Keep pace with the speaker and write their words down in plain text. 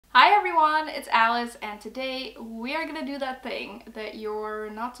Hi everyone, it's Alice, and today we are gonna do that thing that you're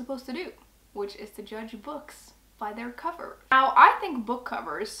not supposed to do, which is to judge books by their cover. Now, I think book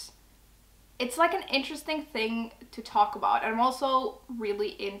covers, it's like an interesting thing to talk about, and I'm also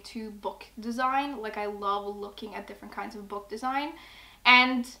really into book design. Like, I love looking at different kinds of book design,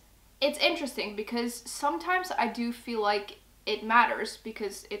 and it's interesting because sometimes I do feel like it matters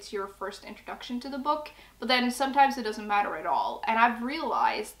because it's your first introduction to the book, but then sometimes it doesn't matter at all. And I've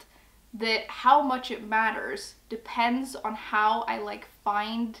realized that how much it matters depends on how I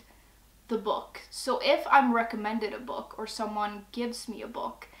find the book. So if I'm recommended a book or someone gives me a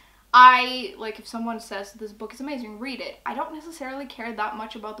book, if someone says this book is amazing, read it, I don't necessarily care that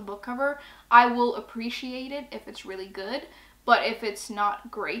much about the book cover. I will appreciate it if it's really good, but if it's not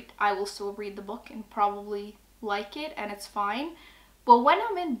great, I will still read the book and probably like it, and it's fine. But when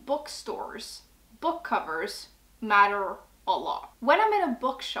I'm in bookstores, book covers matter a lot. When I'm in a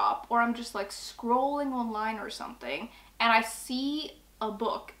bookshop or I'm just scrolling online or something and I see a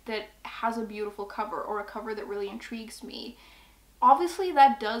book that has a beautiful cover or a cover that really intrigues me, obviously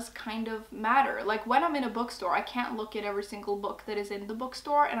that does kind of matter. Like, when I'm in a bookstore, I can't look at every single book that is in the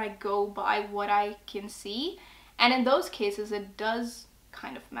bookstore, and I go by what I can see. And in those cases, it does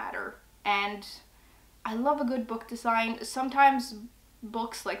kind of matter. And I love a good book design. Sometimes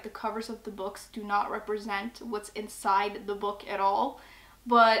books, like the covers of the books, do not represent what's inside the book at all.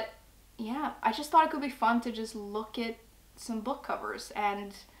 But yeah, I just thought it could be fun to just look at some book covers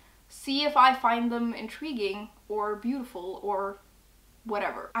and see if I find them intriguing or beautiful or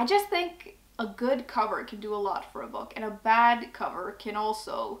whatever. I just think a good cover can do a lot for a book, and a bad cover can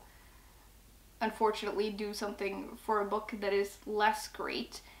also, unfortunately, do something for a book that is less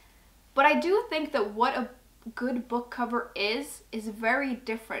great. But I do think that what a good book cover is very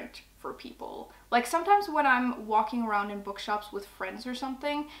different for people. Like, sometimes when I'm walking around in bookshops with friends or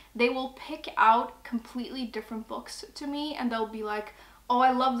something, they will pick out completely different books to me, and they'll be like, oh,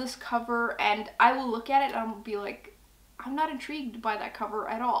 I love this cover, and I will look at it and I'll be like, I'm not intrigued by that cover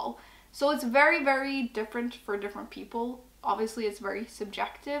at all. So it's very, very different for different people. Obviously, it's very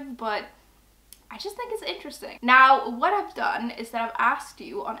subjective, but I just think it's interesting. Now, what I've done is that I've asked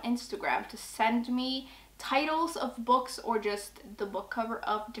you on Instagram to send me titles of books or just the book cover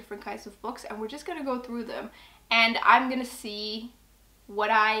of different kinds of books, and we're just gonna go through them, and I'm gonna see what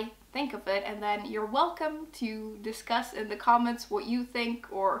I think of it, and then you're welcome to discuss in the comments what you think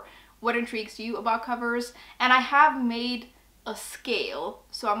or what intrigues you about covers. And I have made a scale,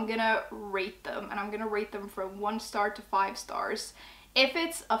 so I'm gonna rate them, and I'm gonna rate them from 1 star to 5 stars. If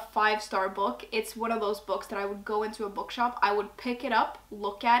it's a 5-star book, it's one of those books that I would go into a bookshop, I would pick it up,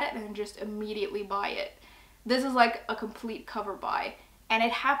 look at it, and just immediately buy it. This is like a complete cover buy, and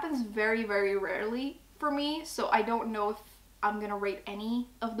it happens very, very rarely for me, so I don't know if I'm gonna rate any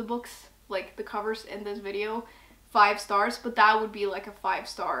of the books, like the covers in this video, 5 stars, but that would be like a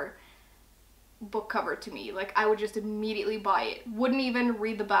 5-star book cover to me. Like, I would just immediately buy it, wouldn't even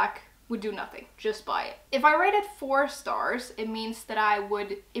read the back, would do nothing, just buy it. If I rate it 4 stars, it means that I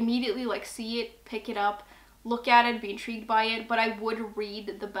would immediately see it, pick it up, look at it, be intrigued by it, but I would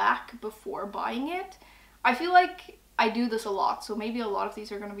read the back before buying it. I feel like I do this a lot, so maybe a lot of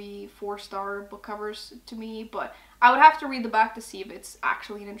these are going to be 4-star book covers to me, but I would have to read the back to see if it's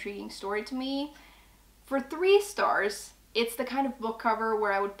actually an intriguing story to me. For 3 stars, it's the kind of book cover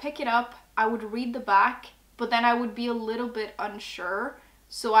where I would pick it up, I would read the back, but then I would be a little bit unsure,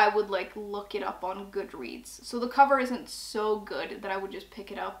 so I would look it up on Goodreads. So the cover isn't so good that I would just pick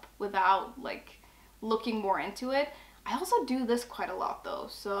it up without looking more into it. I also do this quite a lot though,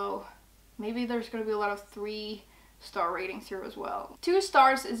 so maybe there's going to be a lot of 3-star ratings here as well. 2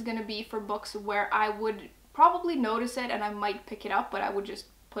 stars is going to be for books where I would probably notice it and I might pick it up, but I would just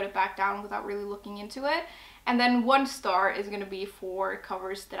put it back down without really looking into it. And then 1 star is going to be for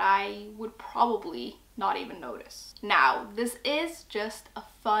covers that I would probably not even notice. Now, this is just a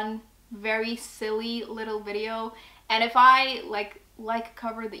fun, very silly little video, and if I like a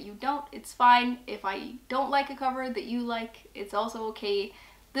cover that you don't, it's fine. If I don't like a cover that you like, it's also okay.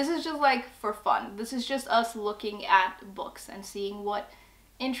 This is just for fun. This is just us looking at books and seeing what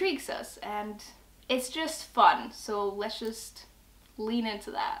intrigues us, and it's just fun, so let's just lean into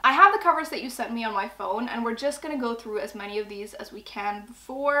that. I have the covers that you sent me on my phone, and we're just gonna go through as many of these as we can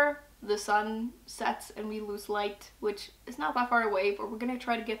before the sun sets and we lose light, which is not that far away, but we're gonna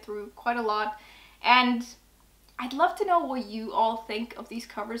try to get through quite a lot. And I'd love to know what you all think of these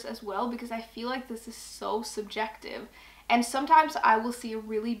covers as well, because I feel like this is so subjective, and sometimes I will see a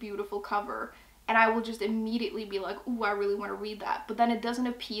really beautiful cover and I will just immediately be like, ooh, I really want to read that, but then it doesn't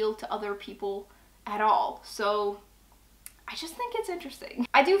appeal to other people at all. So I just think it's interesting.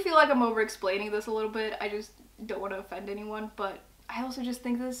 I do feel like I'm over explaining this a little bit. I just don't want to offend anyone, but I also just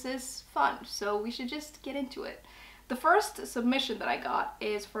think this is fun, so we should just get into it. The first submission that I got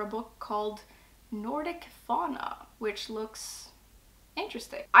is for a book called Nordic Fauna, which looks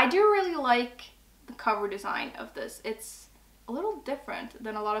interesting. I do really like the cover design of this. It's a little different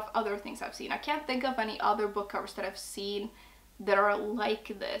than a lot of other things I've seen. I can't think of any other book covers that I've seen that are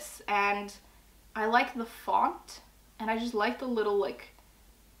like this, and I like the font, and I just like the little like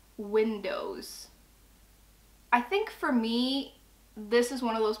windows. I think for me, this is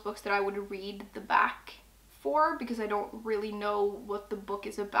one of those books that I would read the back for because I don't really know what the book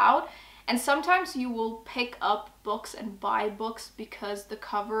is about. And sometimes you will pick up books and buy books because the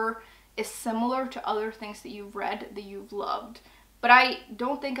cover is similar to other things that you've read that you've loved. But I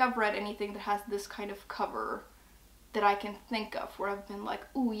don't think I've read anything that has this kind of cover that I can think of where I've been like,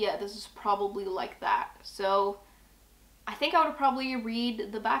 ooh yeah, this is probably like that. So I think I would probably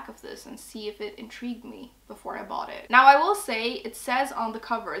read the back of this and see if it intrigued me before I bought it. Now I will say it says on the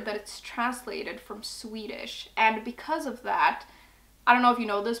cover that it's translated from Swedish, and because of that, I don't know if you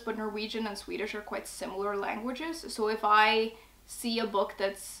know this, but Norwegian and Swedish are quite similar languages. So if I see a book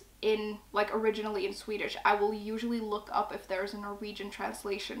that's in like originally in Swedish, I will usually look up if there's a Norwegian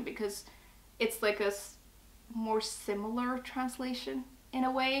translation because it's like a more similar translation in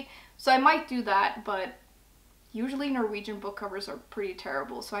a way. So I might do that, but usually Norwegian book covers are pretty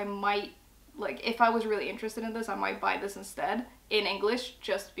terrible, so I might, like, if I was really interested in this, I might buy this instead in English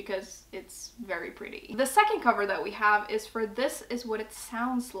just because it's very pretty. The second cover that we have is for This Is What It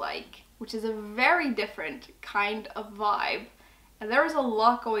Sounds Like, which is a very different kind of vibe, and there is a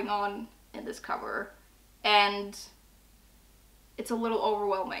lot going on in this cover, and it's a little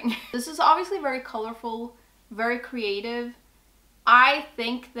overwhelming. This is obviously very colorful, very creative. I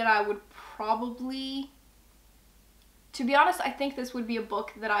think that I would probably, to be honest, I think this would be a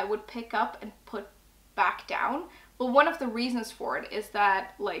book that I would pick up and put back down. But one of the reasons for it is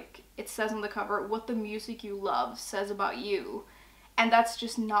that, like, it says on the cover, what the music you love says about you. And that's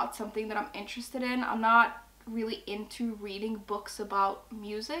just not something that I'm interested in. I'm not really into reading books about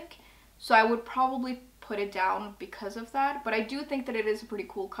music, so I would probably put it down because of that. But I do think that it is a pretty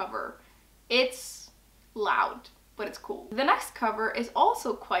cool cover. It's loud, but it's cool. The next cover is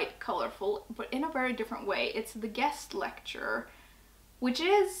also quite colorful, but in a very different way. It's The Guest Lecture, which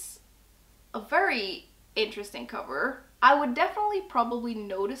is a very interesting cover. I would definitely probably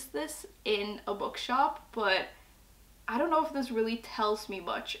notice this in a bookshop, but I don't know if this really tells me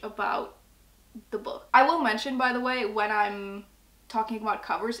much about the book. I will mention, by the way, when I'm talking about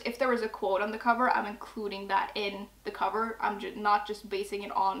covers, if there is a quote on the cover, I'm including that in the cover. I'm not just basing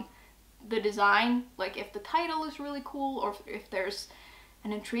it on the design. Like, if the title is really cool or if there's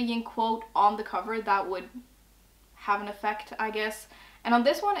an intriguing quote on the cover, that would have an effect, I guess. And on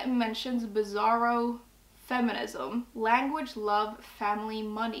this one, it mentions bizarro feminism, language, love, family,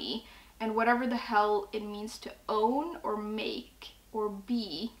 money, and whatever the hell it means to own or make or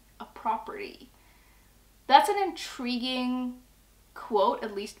be a property. That's an intriguing quote,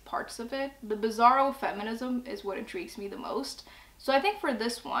 at least parts of it. The bizarro feminism is what intrigues me the most. So I think for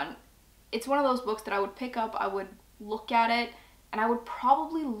this one, it's one of those books that I would pick up, I would look at it, and I would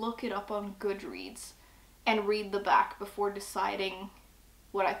probably look it up on Goodreads and read the back before deciding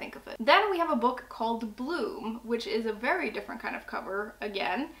what I think of it. Then we have a book called Bloom, which is a very different kind of cover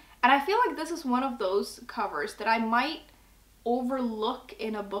again. And I feel like this is one of those covers that I might overlook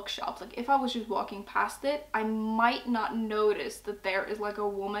in a bookshop. Like, if I was just walking past it, I might not notice that there is like a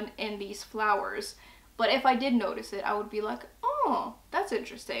woman in these flowers. But if I did notice it, I would be like, oh, that's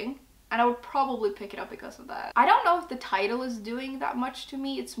interesting. And I would probably pick it up because of that. I don't know if the title is doing that much to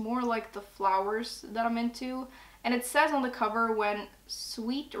me. It's more like the flowers that I'm into. And it says on the cover, when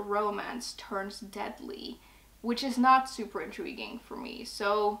sweet romance turns deadly, which is not super intriguing for me.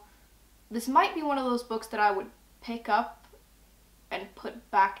 So this might be one of those books that I would pick up and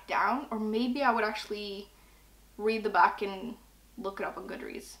put back down, or maybe I would actually read the back and look it up on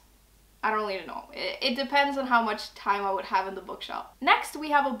Goodreads. I don't really know. It depends on how much time I would have in the bookshop. Next, we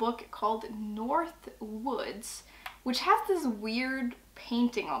have a book called North Woods, which has this weird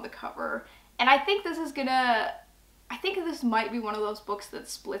painting on the cover. And I think this might be one of those books that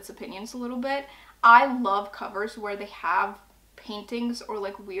splits opinions a little bit. I love covers where they have paintings or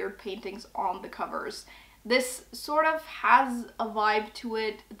like weird paintings on the covers. This sort of has a vibe to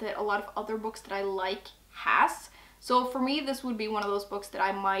it that a lot of other books that I like has. So for me, this would be one of those books that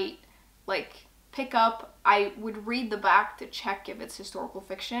I might like pick up. I would read the back to check if it's historical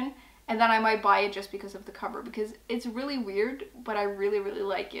fiction, and then I might buy it just because of the cover, because it's really weird, but I really, really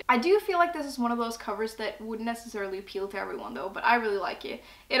like it. I do feel like this is one of those covers that wouldn't necessarily appeal to everyone though, but I really like it.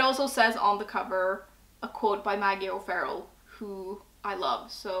 It also says on the cover a quote by Maggie O'Farrell, who I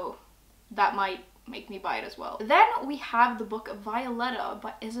love, so that might make me buy it as well. Then we have the book Violeta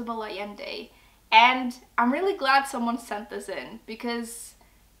by Isabel Allende, and I'm really glad someone sent this in because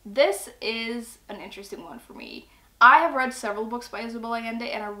this is an interesting one for me. I have read several books by Isabel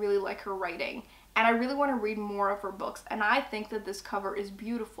Allende and I really like her writing, and I really want to read more of her books, and I think that this cover is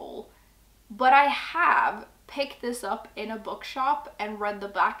beautiful, but I have picked this up in a bookshop and read the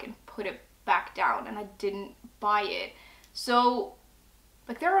back and put it back down, and I didn't buy it. So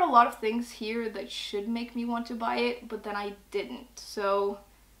like there are a lot of things here that should make me want to buy it, but then I didn't. So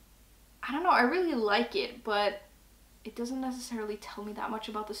I don't know, I really like it, but it doesn't necessarily tell me that much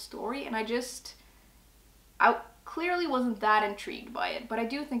about the story, and I clearly wasn't that intrigued by it, but I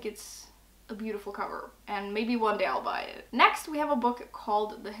do think it's a beautiful cover, and maybe one day I'll buy it. Next, we have a book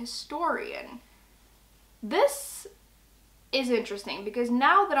called The Historian. This is interesting because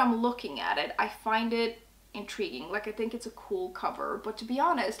now that I'm looking at it, I find it intriguing. Like, I think it's a cool cover, but to be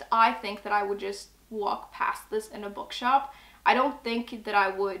honest, I think that I would just walk past this in a bookshop. I don't think that I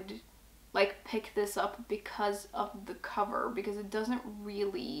would like pick this up because of the cover, because it doesn't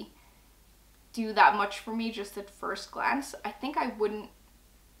really do that much for me just at first glance. I think I wouldn't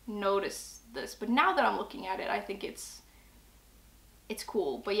notice this, but now that I'm looking at it, I think it's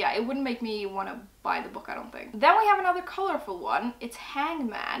cool. But yeah, it wouldn't make me want to buy the book, I don't think. Then we have another colorful one. It's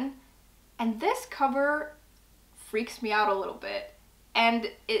Hangman, and this cover freaks me out a little bit, and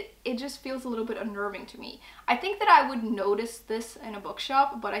it just feels a little bit unnerving to me. I think that I would notice this in a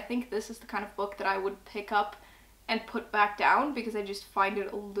bookshop, but I think this is the kind of book that I would pick up and put back down because I just find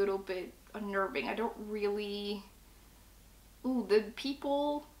it a little bit unnerving. I don't really... Ooh, the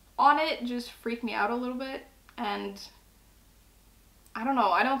people on it just freak me out a little bit, and I don't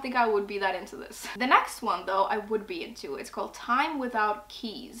know, I don't think I would be that into this. The next one though I would be into. It's called Time Without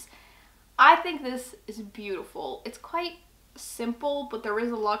Keys. I think this is beautiful. It's quite simple, but there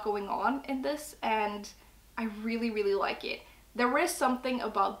is a lot going on in this, and I really, really like it. There is something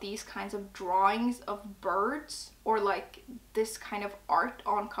about these kinds of drawings of birds, or like this kind of art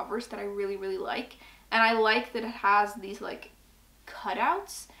on covers, that I really, really like. And I like that it has these like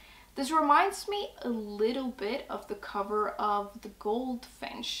cutouts. This reminds me a little bit of the cover of The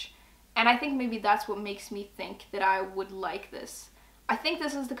Goldfinch, and I think maybe that's what makes me think that I would like this. I think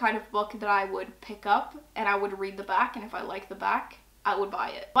this is the kind of book that I would pick up and I would read the back, and if I like the back, I would buy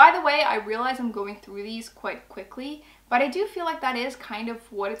it. By the way, I realize I'm going through these quite quickly, but I do feel like that is kind of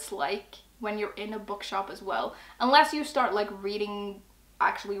what it's like when you're in a bookshop as well. Unless you start like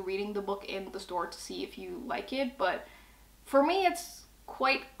actually reading the book in the store to see if you like it, but for me it's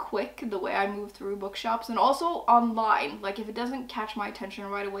quite quick the way I move through bookshops, and also online. Like if it doesn't catch my attention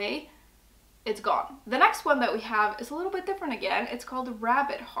right away, it's gone. The next one that we have is a little bit different again. It's called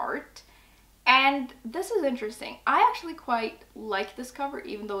Rabbit Heart, and this is interesting. I actually quite like this cover,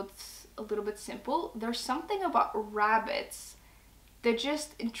 even though it's a little bit simple. There's something about rabbits that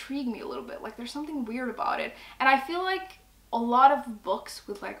just intrigue me a little bit. Like there's something weird about it, and I feel like a lot of books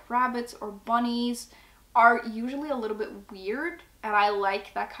with like rabbits or bunnies are usually a little bit weird, and I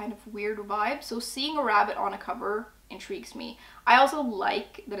like that kind of weird vibe. So seeing a rabbit on a cover intrigues me. I also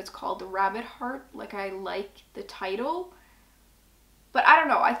like that it's called The Rabbit Heart. Like I like the title, but I don't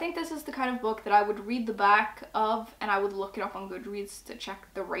know. I think this is the kind of book that I would read the back of, and I would look it up on Goodreads to check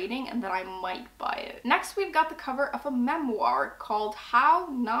the rating, and then I might buy it. Next, we've got the cover of a memoir called How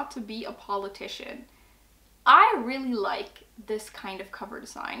Not to Be a Politician. I really like this kind of cover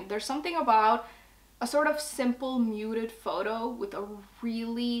design. There's something about a sort of simple muted photo with a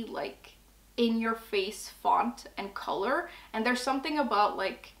really like in-your-face font and color, and there's something about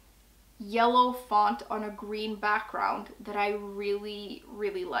like yellow font on a green background that I really,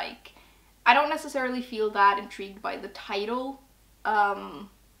 really like. I don't necessarily feel that intrigued by the title, but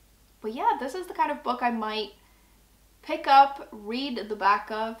yeah, this is the kind of book I might pick up, read the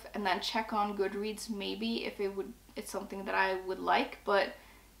back of, and then check on Goodreads maybe if it's something that I would like. But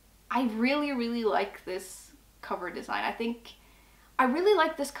I really, really like this cover design. I think I really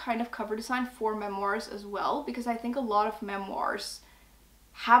like this kind of cover design for memoirs as well, because I think a lot of memoirs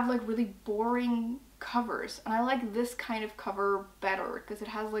have like really boring covers, and I like this kind of cover better because it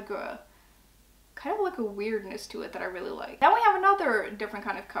has like a kind of like a weirdness to it that I really like. Then we have another different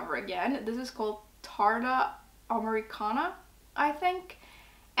kind of cover again. This is called Tarta Americana, I think,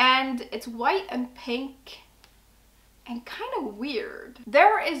 and it's white and pink and kind of weird.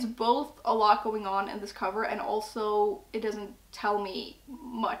 There is both a lot going on in this cover, and also it doesn't tell me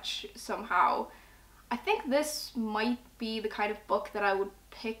much somehow. I think this might be the kind of book that I would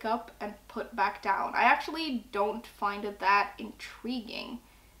pick up and put back down. I actually don't find it that intriguing.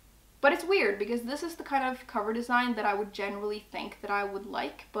 But it's weird because this is the kind of cover design that I would generally think that I would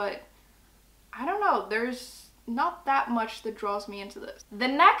like, but I don't know, there's not that much that draws me into this. The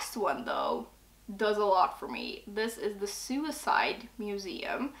next one though does a lot for me. This is the Suicide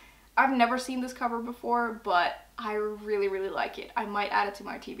Museum. I've never seen this cover before, but I really, really like it. I might add it to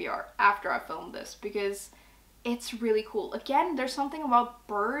my TBR after I film this because it's really cool. Again, there's something about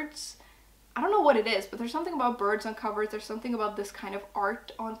birds. I don't know what it is, but there's something about birds on covers. There's something about this kind of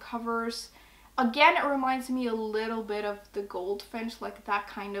art on covers. Again, it reminds me a little bit of the Goldfinch, like that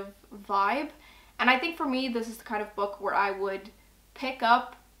kind of vibe. And I think for me, this is the kind of book where I would pick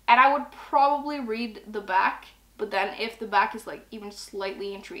up and I would probably read the back, but then if the back is like even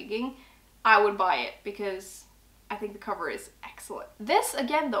slightly intriguing, I would buy it because I think the cover is excellent. This,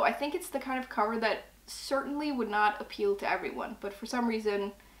 again though, I think it's the kind of cover that certainly would not appeal to everyone, but for some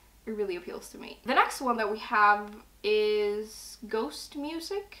reason, it really appeals to me. The next one that we have is Ghost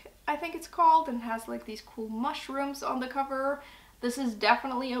Music, I think it's called, and has like these cool mushrooms on the cover. This is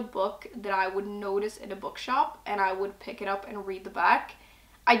definitely a book that I would notice in a bookshop and I would pick it up and read the back.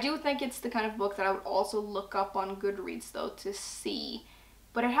 I do think it's the kind of book that I would also look up on Goodreads though to see,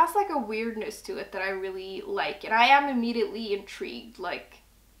 but it has like a weirdness to it that I really like, and I am immediately intrigued. Like,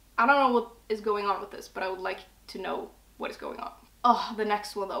 I don't know what is going on with this, but I would like to know what is going on. Oh, the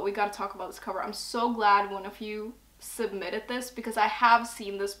next one though, we gotta talk about this cover. I'm so glad one of you submitted this because I have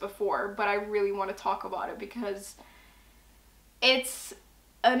seen this before, but I really want to talk about it because it's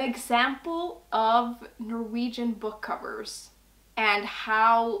an example of Norwegian book covers and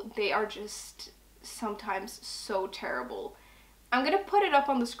how they are just sometimes so terrible. I'm gonna put it up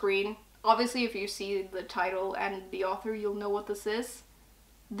on the screen. Obviously, if you see the title and the author, you'll know what this is.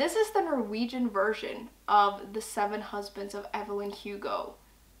 This is the Norwegian version of The Seven Husbands of Evelyn Hugo.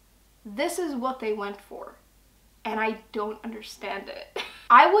 This is what they went for, and I don't understand it.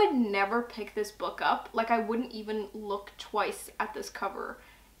 I would never pick this book up. Like, I wouldn't even look twice at this cover.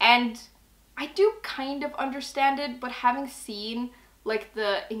 And I do kind of understand it, but having seen like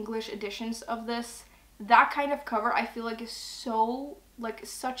the English editions of this, that kind of cover I feel like is so, like,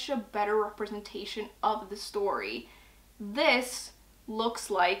 such a better representation of the story. This looks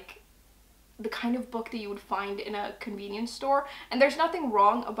like the kind of book that you would find in a convenience store, and there's nothing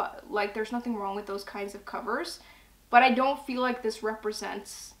wrong about, like, there's nothing wrong with those kinds of covers, but I don't feel like this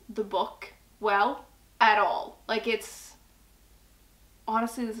represents the book well at all. Like, it's,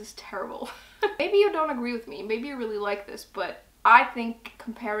 honestly, this is terrible. Maybe you don't agree with me, maybe you really like this, but I think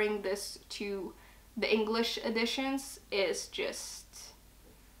comparing this to the English editions is just,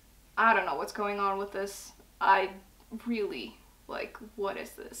 I don't know what's going on with this. I really, like, what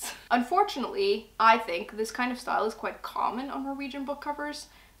is this? Unfortunately, I think this kind of style is quite common on Norwegian book covers.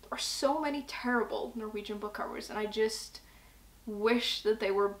 There are so many terrible Norwegian book covers, and I just wish that they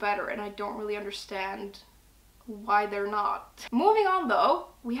were better, and I don't really understand why they're not. Moving on though,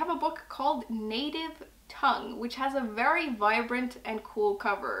 we have a book called Native Tongue, which has a very vibrant and cool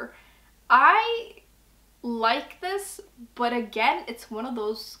cover. I like this, but again, it's one of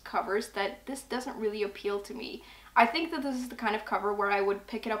those covers that this doesn't really appeal to me. I think that this is the kind of cover where I would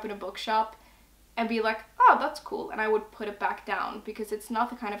pick it up in a bookshop and be like, oh, that's cool, and I would put it back down because it's not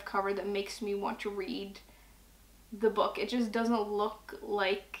the kind of cover that makes me want to read the book. It just doesn't look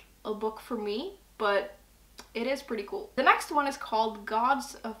like a book for me, but it is pretty cool. The next one is called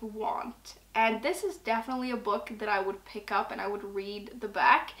Gods of Want, and this is definitely a book that I would pick up and I would read the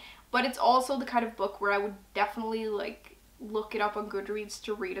back, but it's also the kind of book where I would definitely like look it up on Goodreads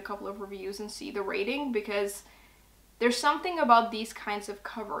to read a couple of reviews and see the rating, because there's something about these kinds of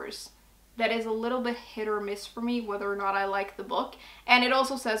covers that is a little bit hit or miss for me whether or not I like the book. And it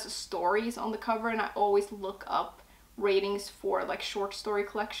also says stories on the cover, and I always look up ratings for like short story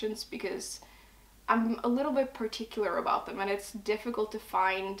collections because I'm a little bit particular about them, and it's difficult to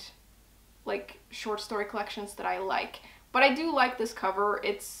find like short story collections that I like. But I do like this cover.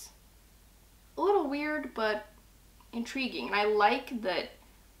 It's a little weird but intriguing, and I like that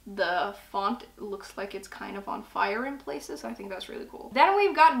the font looks like it's kind of on fire in places. I think that's really cool. Then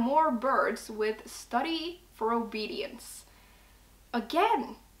we've got more birds with Study for Obedience.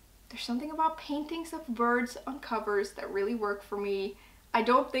 Again, there's something about paintings of birds on covers that really work for me. I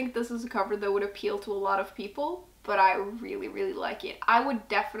don't think this is a cover that would appeal to a lot of people, but I really, really like it. I would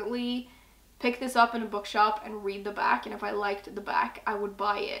definitely pick this up in a bookshop and read the back, and if I liked the back, I would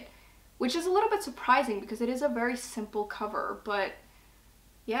buy it. which is a little bit surprising because it is a very simple cover, but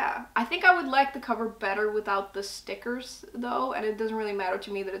yeah. I think I would like the cover better without the stickers though, and it doesn't really matter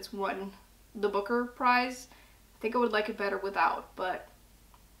to me that it's won the Booker Prize. I think I would like it better without, but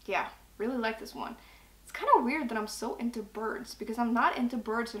yeah, really like this one. It's kind of weird that I'm so into birds because I'm not into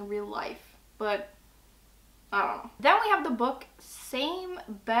birds in real life, but I don't know. Then we have the book Same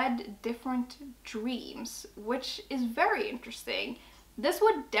Bed, Different Dreams, which is very interesting. This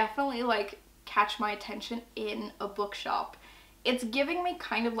would definitely like catch my attention in a bookshop. It's giving me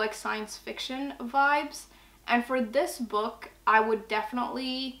kind of like science fiction vibes, and for this book I would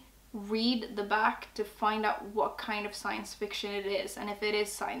definitely read the back to find out what kind of science fiction it is and if it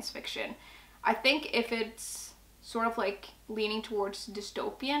is science fiction. I think if it's sort of like leaning towards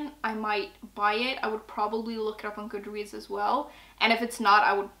dystopian, I might buy it. I would probably look it up on Goodreads as well, and if it's not,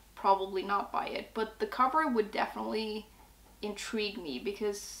 I would probably not buy it, but the cover would definitely intrigue me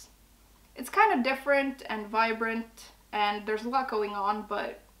because it's kind of different and vibrant and there's a lot going on,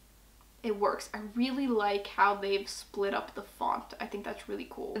 but it works. I really like how they've split up the font. I think that's really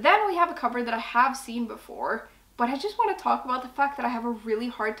cool. Then we have a cover that I have seen before, but I just want to talk about the fact that I have a really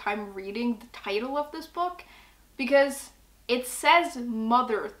hard time reading the title of this book because it says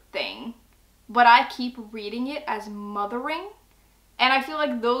Mother Thing, but I keep reading it as Mothering, and I feel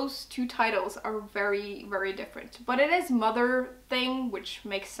like those two titles are very, very different. But it is Mother Thing, which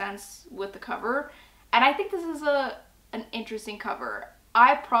makes sense with the cover, and I think this is an interesting cover.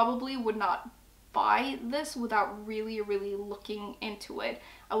 I probably would not buy this without really looking into it.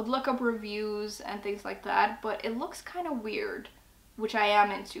 I would look up reviews and things like that, but it looks kind of weird, which I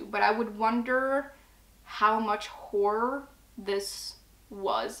am into, but I would wonder how much horror this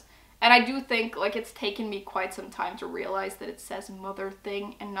was. And I do think like it's taken me quite some time to realize that it says Mother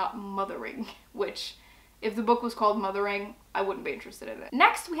Thing and not Mothering, which if the book was called Mothering, I wouldn't be interested in it.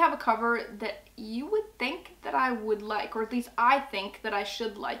 Next, we have a cover that you would think that I would like, or at least I think that I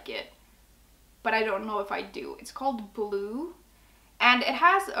should like it, but I don't know if I do. It's called Blue, and it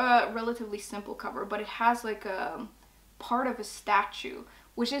has a relatively simple cover, but it has like a part of a statue,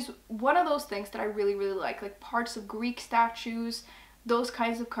 which is one of those things that I really like parts of Greek statues. Those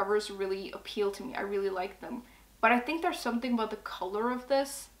kinds of covers really appeal to me. I really like them. But I think there's something about the color of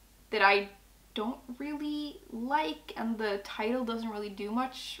this that I don't really like, and the title doesn't really do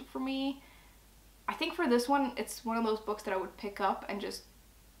much for me. I think for this one, it's one of those books that I would pick up and just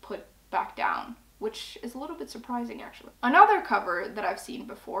put back down, which is a little bit surprising actually. Another cover that I've seen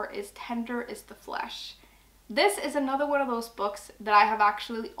before is Tender is the Flesh. This is another one of those books that I have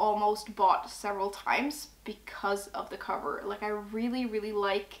actually almost bought several times because of the cover. Like I really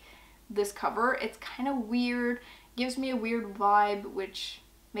like this cover. It's kind of weird, gives me a weird vibe, which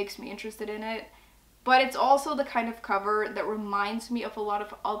makes me interested in it, but it's also the kind of cover that reminds me of a lot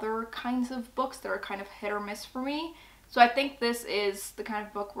of other kinds of books that are kind of hit or miss for me. So I think this is the kind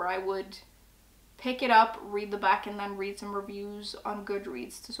of book where I would pick it up, read the back, and then read some reviews on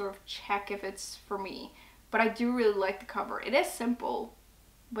Goodreads to sort of check if it's for me. But I do really like the cover. It is simple,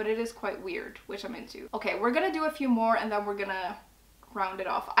 but it is quite weird, which I'm into. Okay, we're gonna do a few more and then we're gonna round it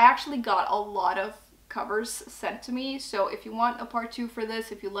off. I actually got a lot of covers sent to me, so if you want a part 2 for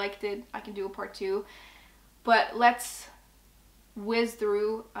this, if you liked it, I can do a part 2. But let's whiz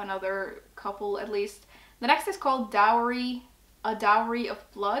through another couple at least. The next is called Dowry, A Dowry of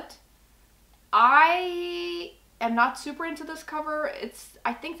Blood. I am not super into this cover.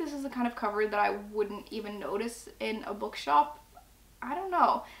 I think this is the kind of cover that I wouldn't even notice in a bookshop. I don't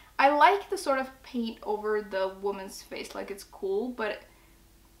know. I like the sort of paint over the woman's face, like it's cool, but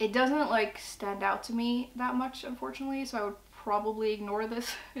it doesn't like stand out to me that much, unfortunately, so I would probably ignore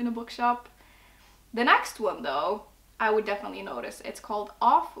this in a bookshop. The next one though, I would definitely notice. It's called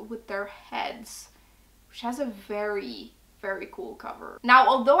Off with Their Heads, which has a very cool cover. Now,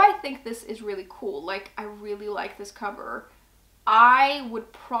 although I think this is really cool, like I really like this cover, I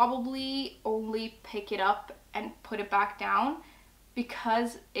would probably only pick it up and put it back down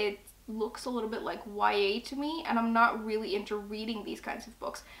because it looks a little bit like YA to me, and I'm not really into reading these kinds of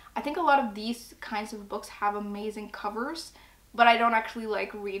books. I think a lot of these kinds of books have amazing covers, but I don't actually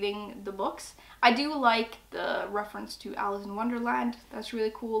like reading the books. I do like the reference to Alice in Wonderland. That's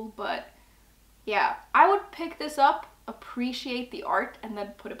really cool, but yeah, I would pick this up, appreciate the art, and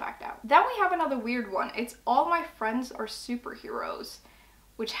then put it back down. Then we have another weird one. It's All My Friends Are Superheroes,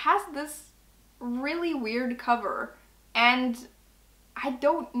 which has this really weird cover, and I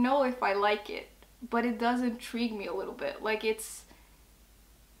don't know if I like it, but it does intrigue me a little bit. Like it's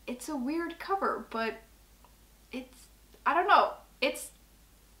a weird cover, but I don't know, it's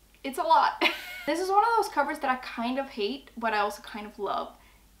a lot. This is one of those covers that I kind of hate, but I also kind of love.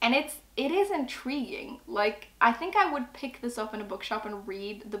 And it is intriguing. Like, I think I would pick this up in a bookshop and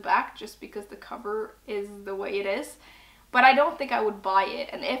read the back just because the cover is the way it is. But I don't think I would buy it.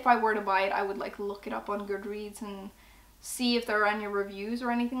 And if I were to buy it, I would like look it up on Goodreads and see if there are any reviews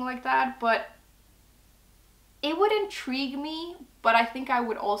or anything like that. But it would intrigue me, but I think I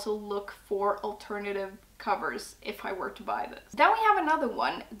would also look for alternative covers if I were to buy this. Then we have another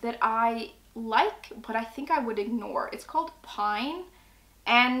one that I like, but I think I would ignore. It's called Pine.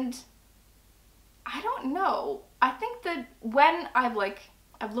 And I don't know. I think that when I've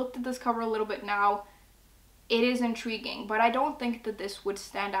looked at this cover a little bit now, it is intriguing, but I don't think that this would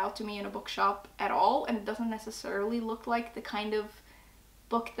stand out to me in a bookshop at all, and it doesn't necessarily look like the kind of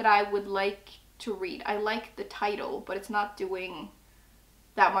book that I would like to read. I like the title, but it's not doing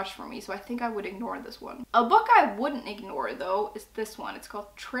that much for me, so I think I would ignore this one. A book I wouldn't ignore though is this one. It's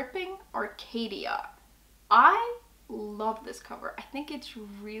called Tripping Arcadia. I love this cover. I think it's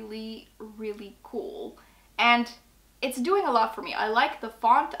really, really cool, and it's doing a lot for me. I like the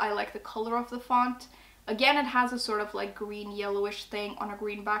font, I like the color of the font. Again, it has a sort of like green yellowish thing on a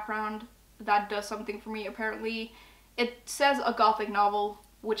green background. That does something for me apparently. It says a gothic novel,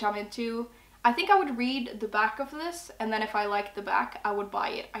 which I'm into. I think I would read the back of this, and then if I like the back, I would buy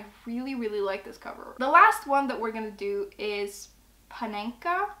it. I really, really like this cover. The last one that we're gonna do is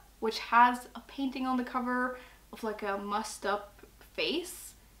Panenka, which has a painting on the cover of like a mussed up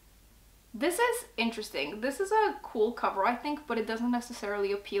face. This is interesting. This is a cool cover, I think, but it doesn't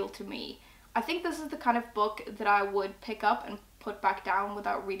necessarily appeal to me. I think this is the kind of book that I would pick up and put back down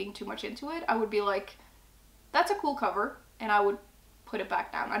without reading too much into it. I would be like, that's a cool cover, and I would put it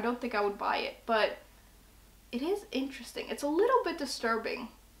back down. I don't think I would buy it, but it is interesting. It's a little bit disturbing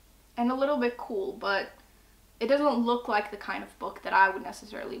and a little bit cool, but it doesn't look like the kind of book that I would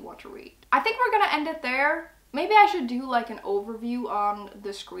necessarily want to read. I think we're gonna end it there. Maybe I should do like an overview on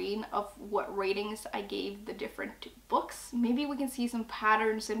the screen of what ratings I gave the different books. Maybe we can see some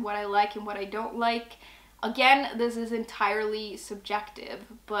patterns in what I like and what I don't like. Again, this is entirely subjective,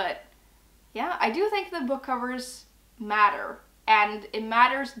 but yeah, I do think that book covers matter, and it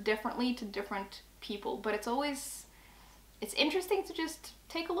matters differently to different people, but it's interesting to just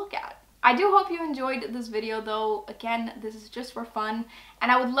take a look at. I do hope you enjoyed this video though. Again, this is just for fun,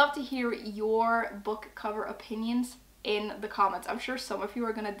 and I would love to hear your book cover opinions in the comments. I'm sure some of you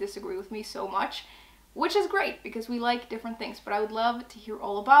are gonna disagree with me so much, which is great because we like different things, but I would love to hear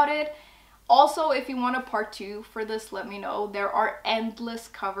all about it. Also, if you want a part 2 for this, let me know. There are endless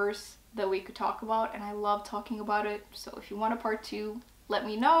covers that we could talk about, and I love talking about it, so if you want a part 2, let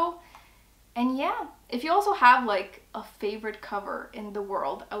me know. And yeah, if you also have like a favorite cover in the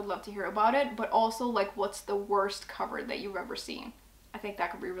world, I would love to hear about it, but also like what's the worst cover that you've ever seen. I think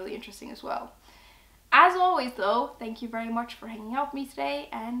that could be really interesting as well. As always though, thank you very much for hanging out with me today,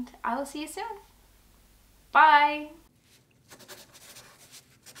 and I will see you soon. Bye!